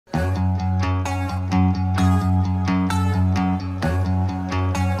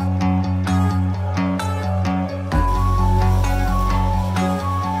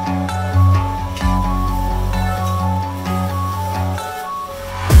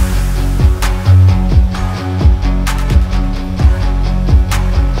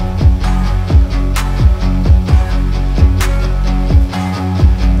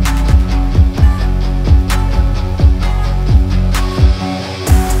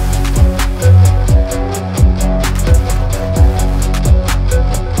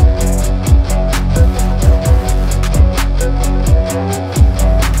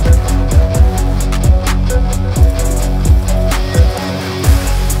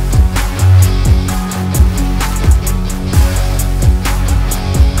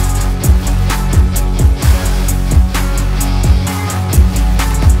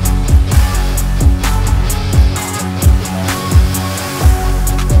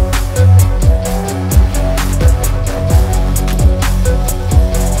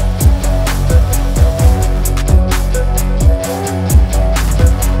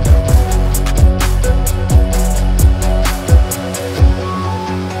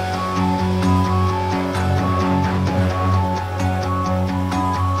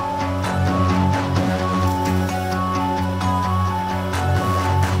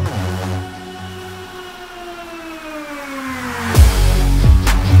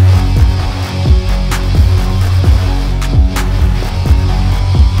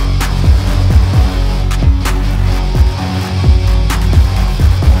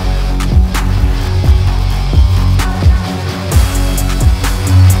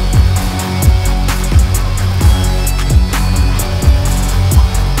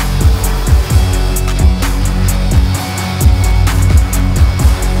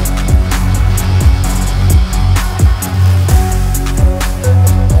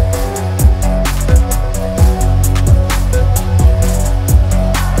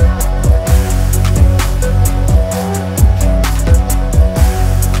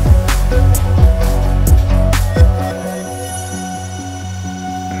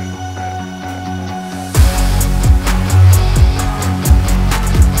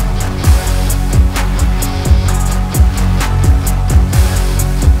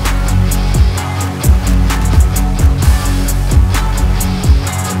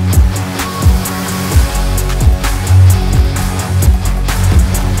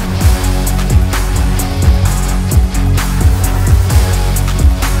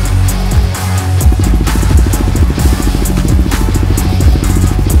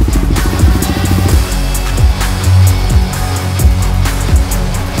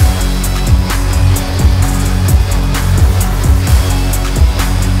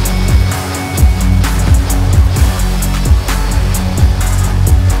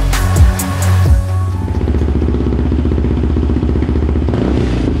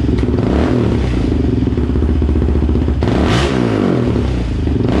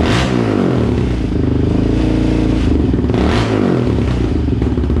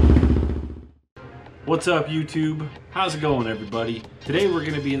What's up YouTube? How's it going everybody? Today we're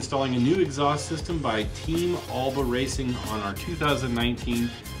going to be installing a new exhaust system by Team Alba Racing on our 2019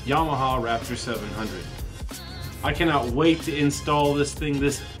 Yamaha Raptor 700. I cannot wait to install this thing.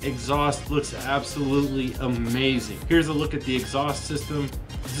 This exhaust looks absolutely amazing. Here's a look at the exhaust system.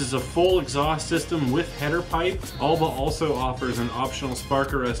 This is a full exhaust system with header pipe. Alba also offers an optional spark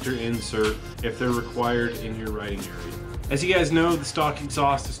arrestor insert if they're required in your riding area. As you guys know, the stock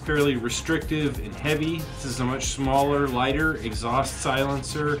exhaust is fairly restrictive and heavy. This is a much smaller, lighter exhaust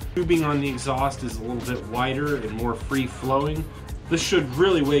silencer. Tubing on the exhaust is a little bit wider and more free flowing. This should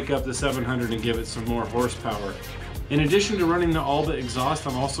really wake up the 700 and give it some more horsepower. In addition to running the Alba exhaust,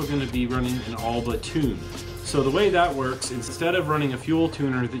 I'm also going to be running an Alba tune. So the way that works, instead of running a fuel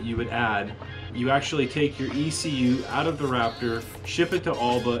tuner that you would add, you actually take your ECU out of the Raptor, ship it to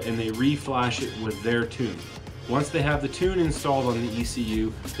Alba, and they reflash it with their tune. Once they have the tune installed on the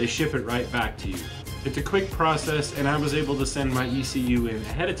ECU, they ship it right back to you. It's a quick process, and I was able to send my ECU in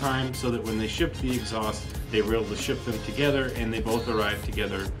ahead of time so that when they shipped the exhaust, they were able to ship them together and they both arrived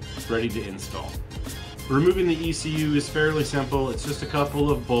together ready to install. Removing the ECU is fairly simple. It's just a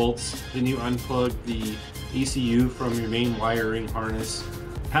couple of bolts. Then you unplug the ECU from your main wiring harness.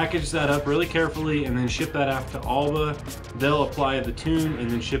 Package that up really carefully and then ship that out to Alba. They'll apply the tune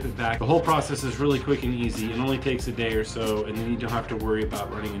and then ship it back. The whole process is really quick and easy. It only takes a day or so, and then you don't have to worry about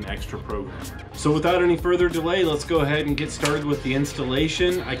running an extra program. So without any further delay, let's go ahead and get started with the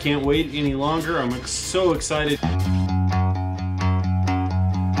installation. I can't wait any longer. I'm so excited.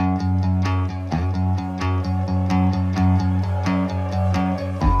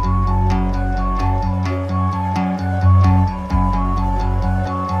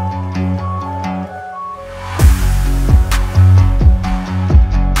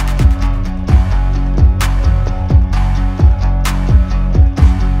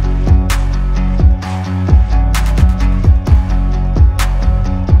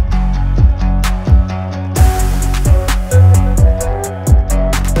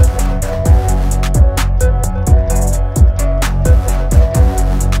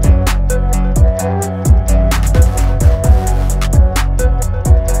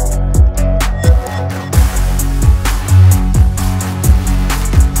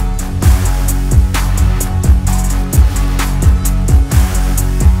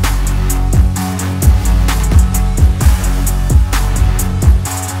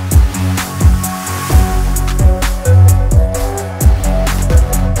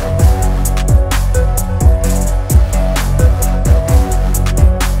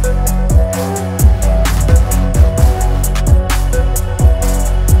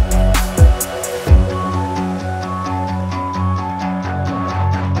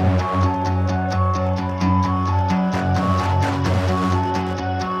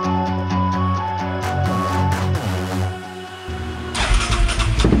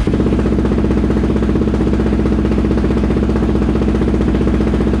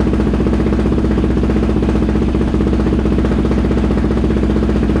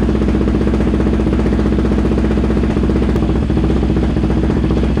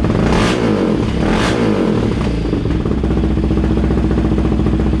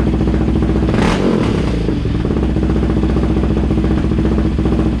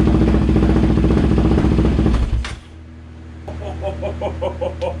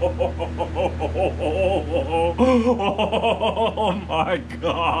 Oh my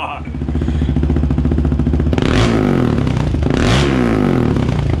God.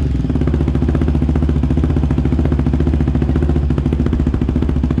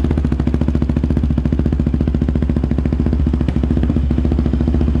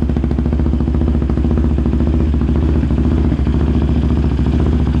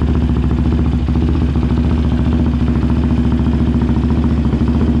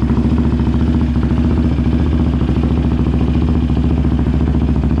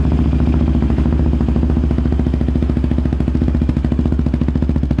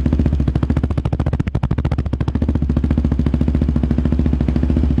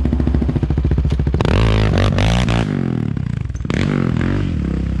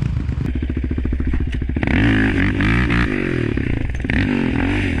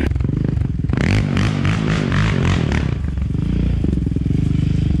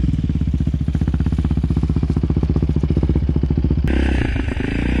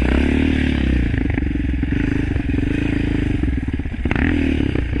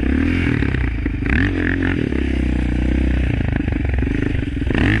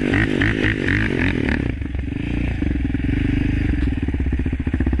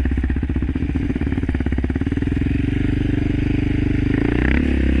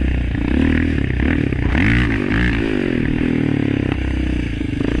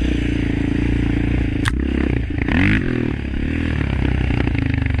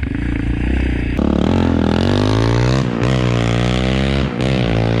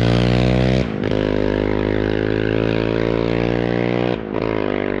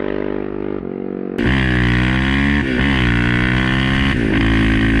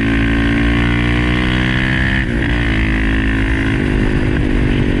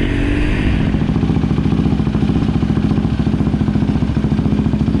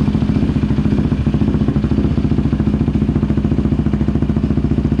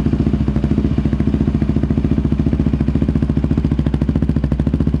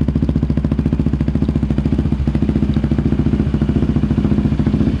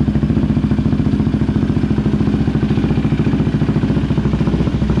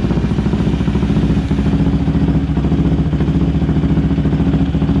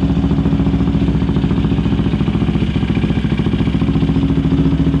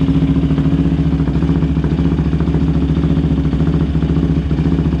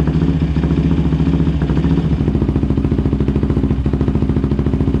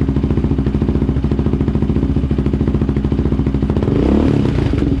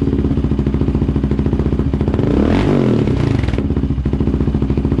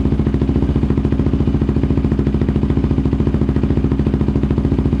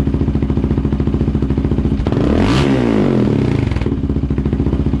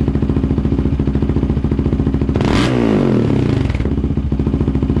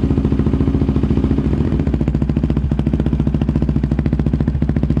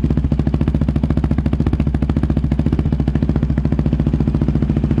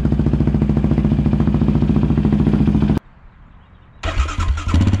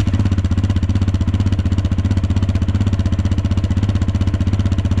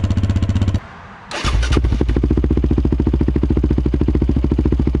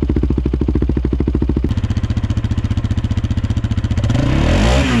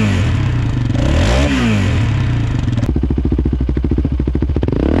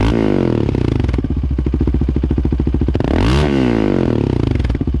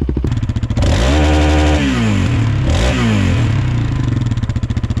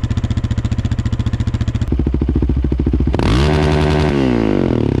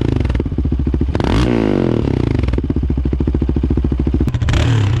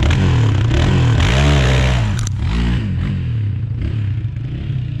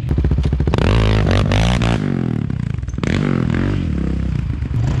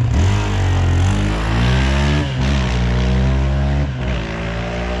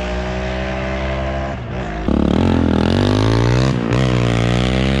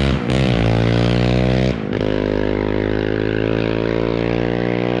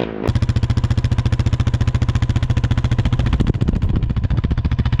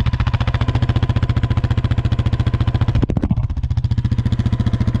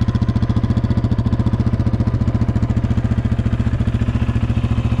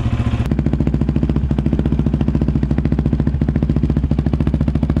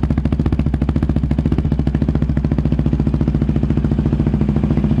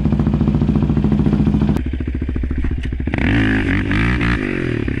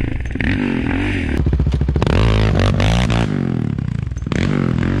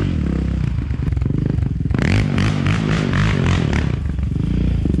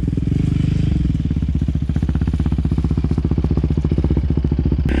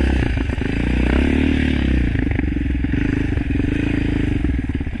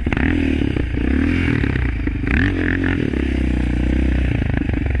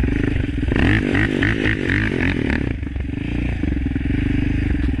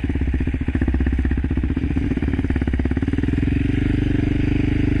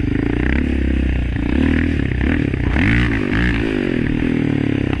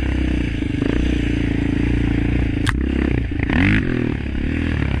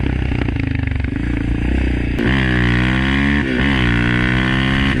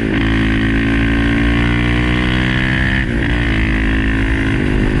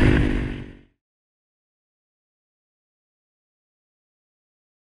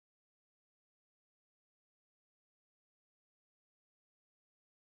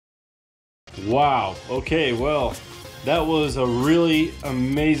 Wow, okay, well, that was a really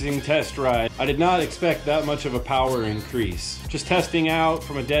amazing test ride. I did not expect that much of a power increase. Just testing out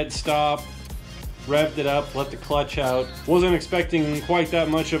from a dead stop, revved it up, let the clutch out. Wasn't expecting quite that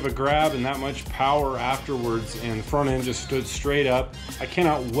much of a grab and that much power afterwards, and the front end just stood straight up. I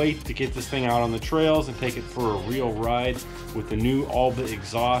cannot wait to get this thing out on the trails and take it for a real ride with the new Alba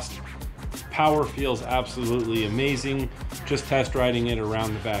exhaust. Power feels absolutely amazing, just test riding it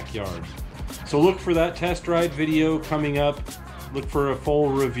around the backyard. So look for that test ride video coming up. Look for a full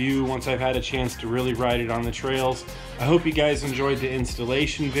review once I've had a chance to really ride it on the trails. I hope you guys enjoyed the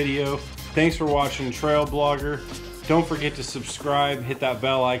installation video. Thanks for watching TrailBlogger. Don't forget to subscribe, hit that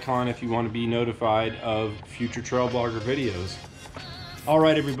bell icon if you want to be notified of future TrailBlogger videos. All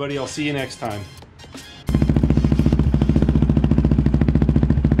right, everybody, I'll see you next time.